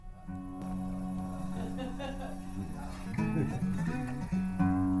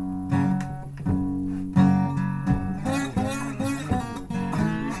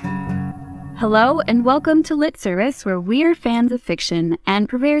Hello and welcome to Lit Service, where we are fans of fiction and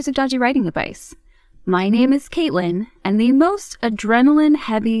purveyors of dodgy writing advice. My name is Caitlin, and the most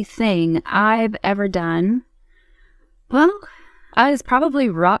adrenaline-heavy thing I've ever done, well, is probably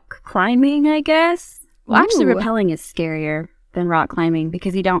rock climbing, I guess. Well, actually, rappelling is scarier than rock climbing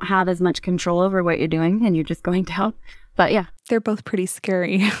because you don't have as much control over what you're doing and you're just going down. But yeah. They're both pretty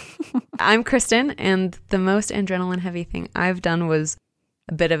scary. I'm Kristen, and the most adrenaline-heavy thing I've done was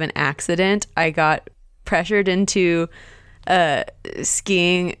a bit of an accident. I got pressured into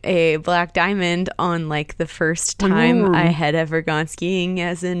skiing a black diamond on like the first time I had ever gone skiing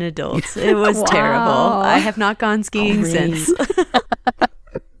as an adult. It was terrible. I have not gone skiing since.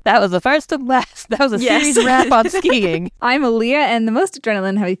 That was the first and last. That was a series wrap on skiing. I'm Aaliyah, and the most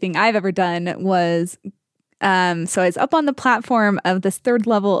adrenaline heavy thing I've ever done was so I was up on the platform of this third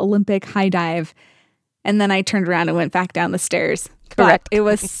level Olympic high dive, and then I turned around and went back down the stairs. Correct. But it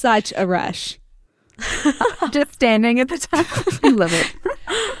was such a rush. Just standing at the top. I love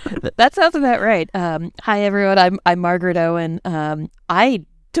it. That sounds about right. Hi, everyone. I'm Margaret Owen. I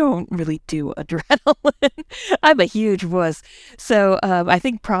don't really do adrenaline. I'm a huge wuss. So I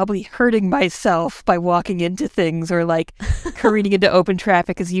think probably hurting myself by walking into things or like careening into open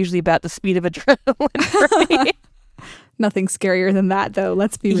traffic is usually about the speed of adrenaline for me. Nothing scarier than that, though.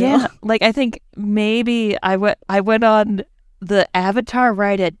 Let's be real. Yeah, like I think maybe I went on the Avatar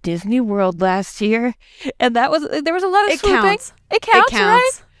ride at Disney World last year, and there was a lot of swooping. Counts. It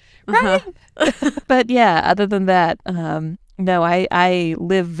counts, right? Right. But yeah, other than that, no, I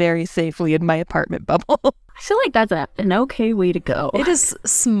live very safely in my apartment bubble. I feel like that's an okay way to go. It is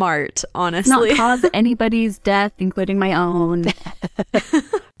smart, honestly. Not cause anybody's death, including my own.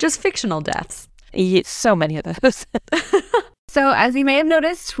 Just fictional deaths. So many of those. So as you may have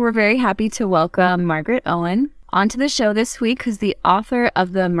noticed, we're very happy to welcome Margaret Owen onto the show this week, who's the author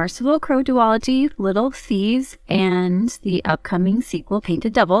of the Merciful Crow duology, Little Thieves, and the upcoming sequel,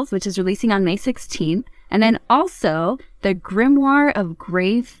 Painted Devils, which is releasing on May 16th. And then also the Grimoire of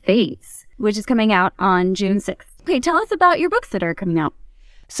Grave Fates, which is coming out on June 6th. Okay, tell us about your books that are coming out.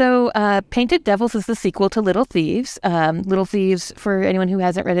 So Painted Devils is the sequel to Little Thieves. Little Thieves, for anyone who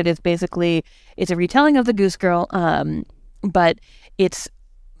hasn't read it, is basically, it's a retelling of the Goose Girl, but it's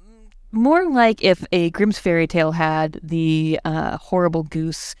more like if a Grimm's fairy tale had the horrible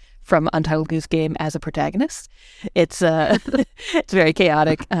goose from Untitled Goose Game as a protagonist. It's it's very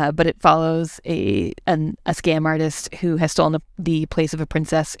chaotic, but it follows a scam artist who has stolen the place of a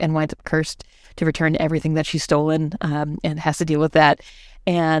princess and winds up cursed to return everything that she's stolen, and has to deal with that.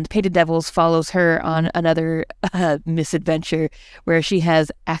 And Painted Devils follows her on another misadventure where she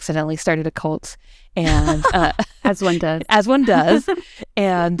has accidentally started a cult, and as one does,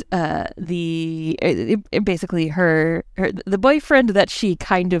 and basically the boyfriend that she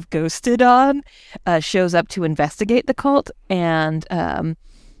kind of ghosted on shows up to investigate the cult, and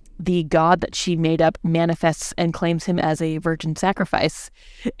the god that she made up manifests and claims him as a virgin sacrifice.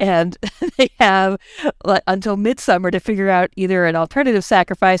 And they have until midsummer to figure out either an alternative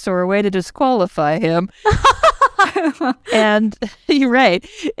sacrifice or a way to disqualify him. And you're right.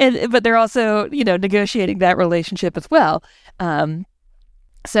 But they're also, negotiating that relationship as well.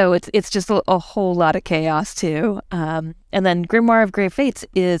 So it's just a whole lot of chaos too. And then Grimoire of Grave Fates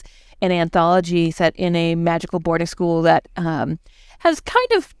is an anthology set in a magical boarding school that has kind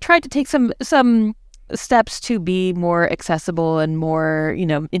of tried to take some steps to be more accessible and more,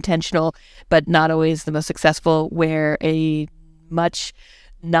 intentional, but not always the most successful, where a much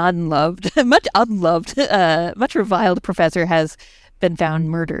unloved, much reviled professor has been found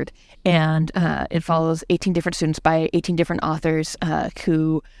murdered. And it follows 18 different students by 18 different authors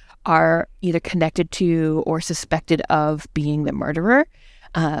who are either connected to or suspected of being the murderer,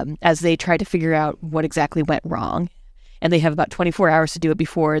 as they try to figure out what exactly went wrong. And they have about 24 hours to do it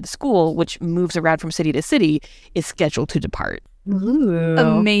before the school, which moves around from city to city, is scheduled to depart. Ooh,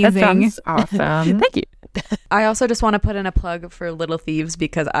 amazing. That sounds awesome. Thank you. I also just want to put in a plug for Little Thieves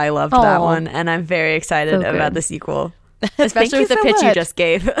because I loved that one, and I'm very excited about the sequel. Especially with the pitch you just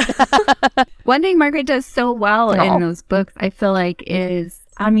gave. One thing Margaret does so well in those books, I feel like, YA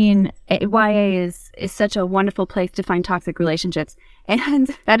is such a wonderful place to find toxic relationships.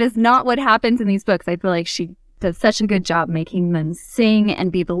 And that is not what happens in these books. I feel like she does such a good job making them sing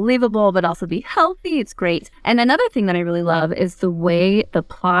and be believable, but also be healthy. It's great. And another thing that I really love is the way the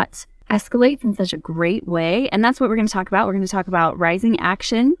plot escalates in such a great way. And that's what we're going to talk about. We're going to talk about rising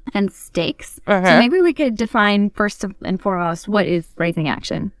action and stakes. So maybe we could define first and foremost, what is rising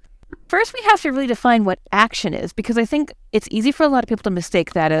action? First, we have to really define what action is, because I think it's easy for a lot of people to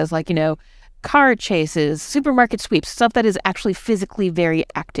mistake that as car chases, supermarket sweeps, stuff that is actually physically very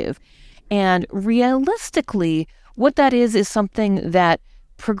active. And realistically, what that is something that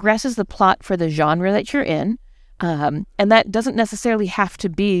progresses the plot for the genre that you're in. And that doesn't necessarily have to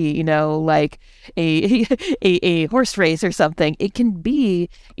be, like a horse race or something. It can be,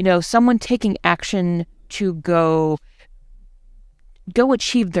 someone taking action to go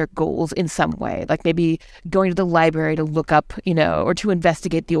achieve their goals in some way, like maybe going to the library to look up, or to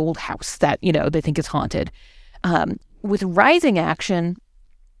investigate the old house that, they think is haunted. With rising action,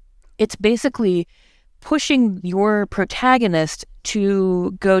 it's basically pushing your protagonist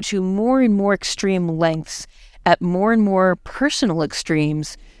to go to more and more extreme lengths at more and more personal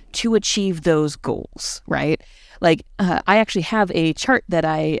extremes to achieve those goals, right? Like, I actually have a chart that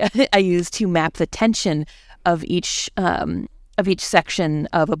I use to map the tension of each section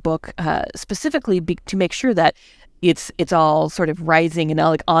of a book, specifically to make sure that it's all sort of rising and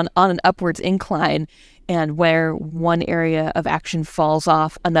like on an upwards incline, and where one area of action falls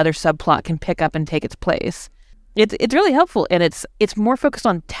off, another subplot can pick up and take its place. It's really helpful, and it's more focused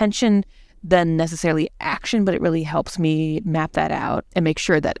on tension than necessarily action, but it really helps me map that out and make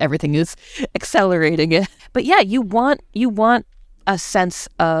sure that everything is accelerating it. But yeah, you want a sense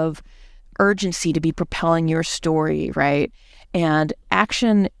of urgency to be propelling your story, right? And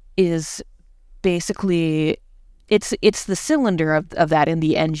action is basically it's the cylinder of that in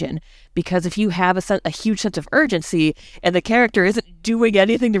the engine, because if you have a huge sense of urgency and the character isn't doing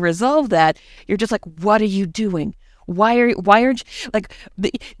anything to resolve that, you're just like, what are you doing? Why aren't you, like,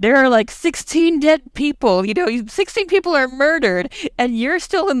 there are like 16 dead people, 16 people are murdered and you're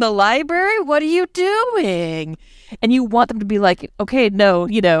still in the library? What are you doing? And you want them to be like, okay, no,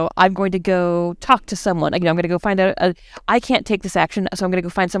 I'm going to go talk to someone. I'm going to go find out, I can't take this action, so I'm going to go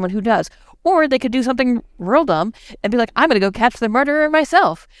find someone who does. Or they could do something real dumb and be like, I'm going to go catch the murderer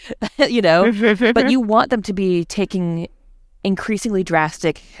myself, But you want them to be taking increasingly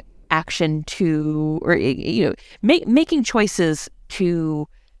drastic action making choices to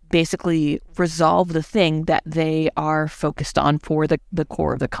basically resolve the thing that they are focused on for the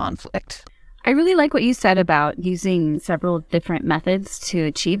core of the conflict. I really like what you said about using several different methods to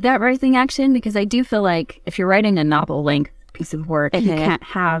achieve that rising action, because I do feel like if you're writing a novel-length piece of work, you can't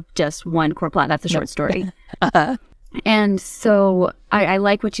have just one core plot. That's a short story. And so I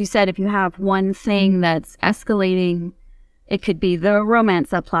like what you said. If you have one thing that's escalating, it could be the romance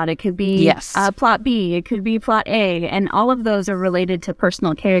subplot. It could be plot B. It could be plot A. And all of those are related to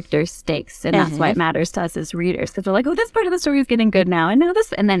personal character stakes. And that's why it matters to us as readers. Because we're like, oh, this part of the story is getting good now. And now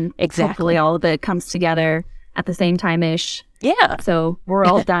this. And then hopefully all of it comes together at the same time-ish. Yeah. So we're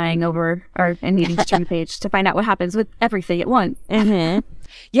all dying over and needing to turn the page to find out what happens with everything at once.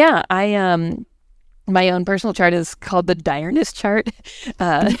 Yeah, my own personal chart is called the direness chart.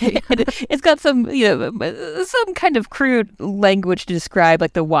 It's got some, some kind of crude language to describe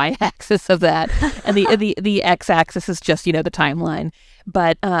like the y-axis of that, and the x-axis is just the timeline.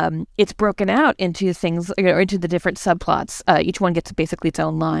 But it's broken out into things, into the different subplots. Each one gets basically its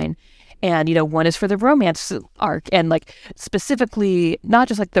own line. And, one is for the romance arc, and like specifically not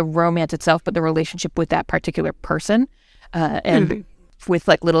just like the romance itself, but the relationship with that particular person. And with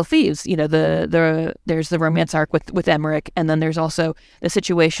like Little Thieves, there's the romance arc with Emmerich, and then there's also the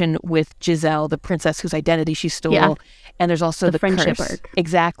situation with Giselle, the princess whose identity she stole, and there's also the friendship curse.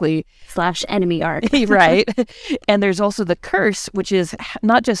 arc, / enemy arc, right? And there's also the curse, which is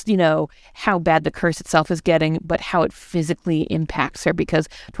not just how bad the curse itself is getting, but how it physically impacts her, because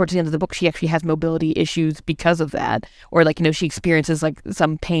towards the end of the book she actually has mobility issues because of that, or like she experiences like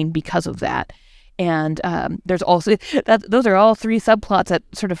some pain because of that. And there's also those are all three subplots that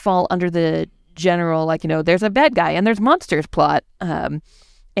sort of fall under the general, like, there's a bad guy and there's monsters plot. And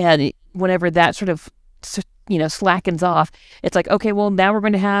whenever that sort of, slackens off, it's like, okay, well, now we're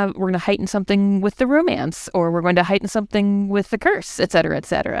going to heighten something with the romance, or we're going to heighten something with the curse, et cetera, et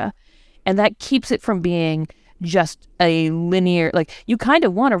cetera. And that keeps it from being just a linear, like, you kind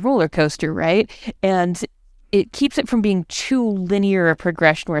of want a roller coaster, right? And it keeps it from being too linear a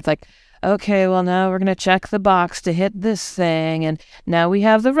progression where it's like, okay, well, now we're going to check the box to hit this thing, and now we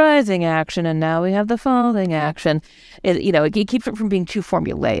have the rising action, and now we have the falling action. It keeps it from being too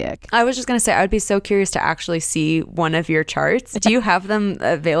formulaic. I was just going to say, I would be so curious to actually see one of your charts. Do you have them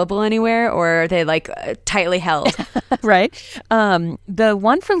available anywhere, or are they like tightly held? Right. The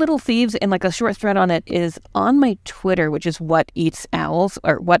one for Little Thieves and like a short thread on it is on my Twitter, which is what eats owls,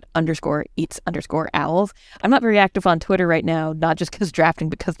 or what _eats_owls. I'm not very active on Twitter right now, not just because drafting,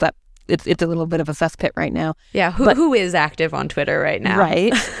 because it's a little bit of a cesspit right now. Yeah, who is active on Twitter right now?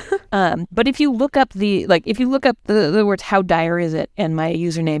 Right. But if you look up the words "how dire is it" and my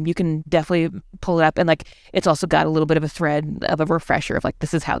username, you can definitely pull it up, and like it's also got a little bit of a thread of a refresher of like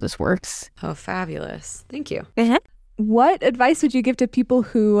this is how this works. Oh, fabulous! Thank you. What advice would you give to people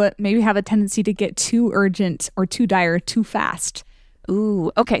who maybe have a tendency to get too urgent or too dire too fast?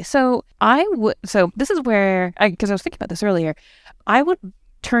 Ooh, okay. So this is where, because I was thinking about this earlier, I would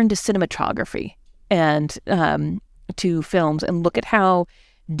turn to cinematography and to films and look at how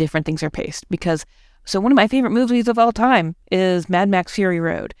different things are paced. Because one of my favorite movies of all time is Mad Max Fury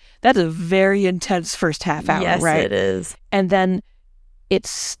Road. That's a very intense first half hour, yes, right? Yes, it is. And then it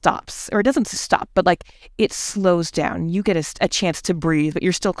stops, or it doesn't stop, but like it slows down. You get a chance to breathe, but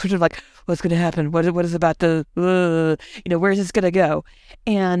you're still sort of like, what's going to happen? What is about to, where's this going to go?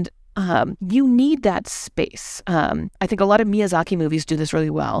 And you need that space. I think a lot of Miyazaki movies do this really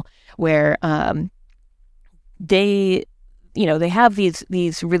well, where they have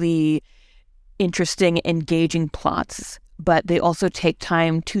these really interesting, engaging plots, but they also take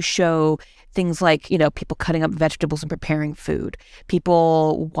time to show things like, people cutting up vegetables and preparing food,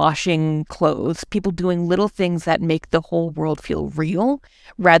 people washing clothes, people doing little things that make the whole world feel real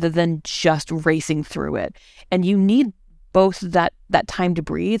rather than just racing through it. And you need both that time to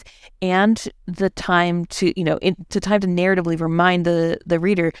breathe and the time to, time to narratively remind the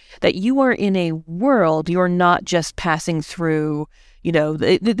reader that you are in a world, you're not just passing through, no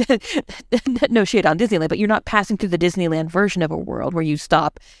shade on Disneyland, but you're not passing through the Disneyland version of a world where you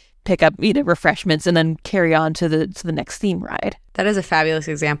stop, pick up, refreshments, and then carry on to the next theme ride. That is a fabulous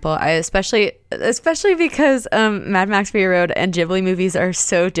example. Especially because Mad Max Fury Road and Ghibli movies are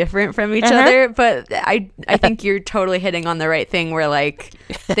so different from each other. But I think you're totally hitting on the right thing where like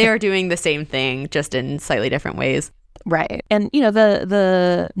they are doing the same thing just in slightly different ways. Right. And,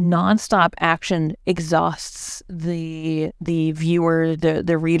 the nonstop action exhausts the viewer,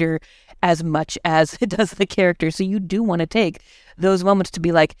 the reader, as much as it does the character. So you do want to take those moments to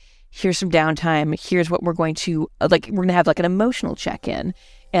be like, here's some downtime. Here's what we're going to, we're going to have like an emotional check-in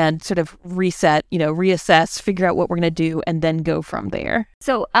and sort of reset, reassess, figure out what we're going to do, and then go from there.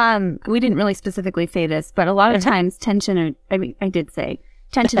 So we didn't really specifically say this, but a lot of times tension is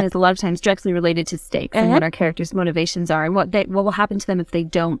a lot of times directly related to stakes and what our characters' motivations are and what will happen to them if they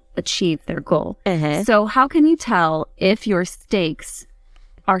don't achieve their goal. So how can you tell if your stakes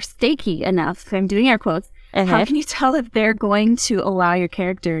are stakey enough? I'm doing air quotes. How can you tell if they're going to allow your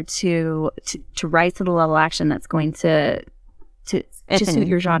character to rise to the level of action that's going to suit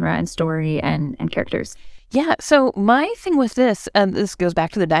your genre and story and characters? Yeah. So my thing with this, and this goes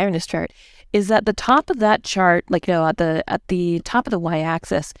back to the direness chart, is that the top of that chart, like at the top of the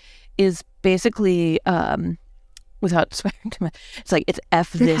y-axis, is basically without swearing too much, it's like it's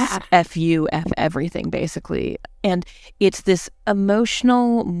F this, F you, F everything, basically. And it's this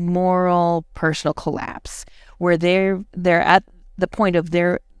emotional, moral, personal collapse where they're at the point of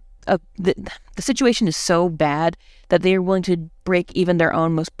the situation is so bad that they are willing to break even their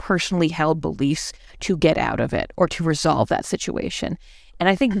own most personally held beliefs to get out of it or to resolve that situation. And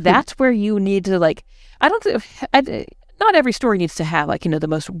I think that's where you need to not every story needs to have the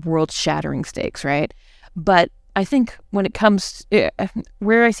most world-shattering stakes, right? But I think when it comes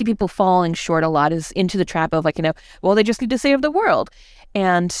where I see people falling short a lot is into the trap of they just need to save the world.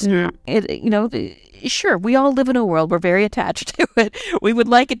 And sure, we all live in a world. We're very attached to it. We would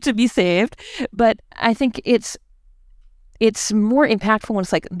like it to be saved. But I think it's more impactful when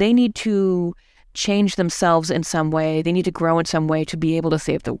it's like they need to change themselves in some way. They need to grow in some way to be able to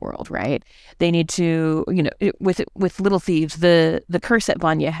save the world, right? They need to, with Little Thieves, the curse that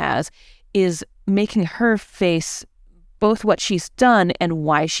Vanya has is making her face both what she's done and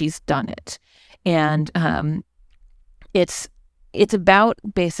why she's done it. And it's about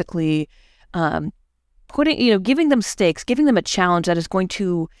basically giving them stakes, giving them a challenge that is going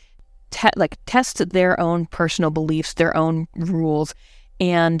to test their own personal beliefs, their own rules,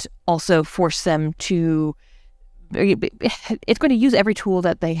 and also force them to, it's going to use every tool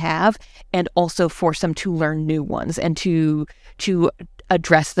that they have and also force them to learn new ones and to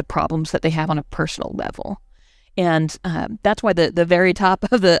address the problems that they have on a personal level. And that's why the very top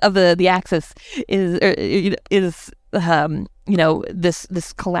of the axis is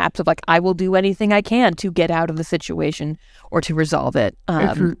this collapse of I will do anything I can to get out of the situation or to resolve it.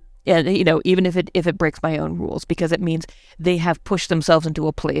 And even if it breaks my own rules, because it means they have pushed themselves into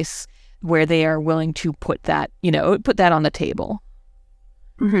a place where they are willing to put that on the table.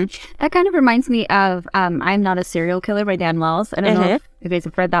 That kind of reminds me of I'm Not a Serial Killer by Dan Wells. I don't know if you guys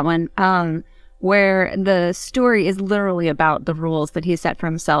have read that one, where the story is literally about the rules that he set for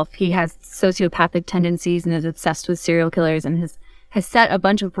himself. He has sociopathic tendencies and is obsessed with serial killers, and has set a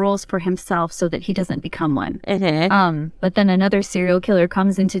bunch of rules for himself so that he doesn't become one. Mm-hmm. But then another serial killer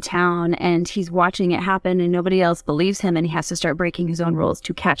comes into town and he's watching it happen and nobody else believes him and he has to start breaking his own rules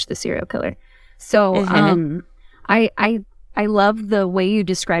to catch the serial killer. So I love the way you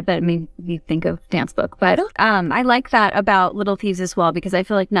described that. It made me think of Dance Book. But I like that about Little Thieves as well, because I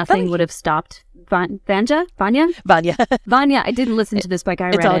feel like nothing would have stopped Vanya. Vanya. I didn't listen to this book. I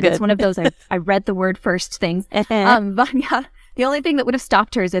read it. It's one of those I read the word first things. Vanya. The only thing that would have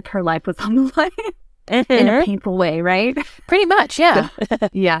stopped her is if her life was on the line in a painful way, right? Pretty much, yeah.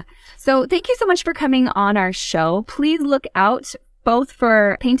 Yeah. So thank you so much for coming on our show. Please look out both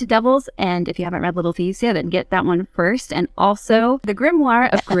for Painted Devils, and if you haven't read Little Thieves yet, then get that one first, and also The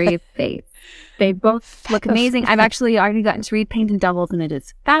Grimoire of Grave Fates. They both look amazing. I've actually already gotten to read Painted Devils, and it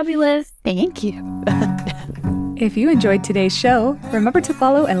is fabulous. Thank you. If you enjoyed today's show, remember to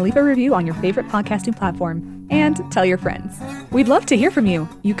follow and leave a review on your favorite podcasting platform, and tell your friends. We'd love to hear from you.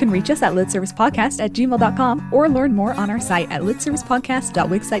 You can reach us at litservicepodcast@gmail.com or learn more on our site at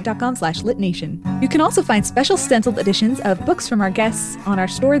litservicepodcast.wixsite.com/litnation. You can also find special stenciled editions of books from our guests on our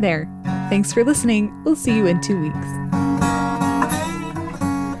store there. Thanks for listening. We'll see you in 2 weeks.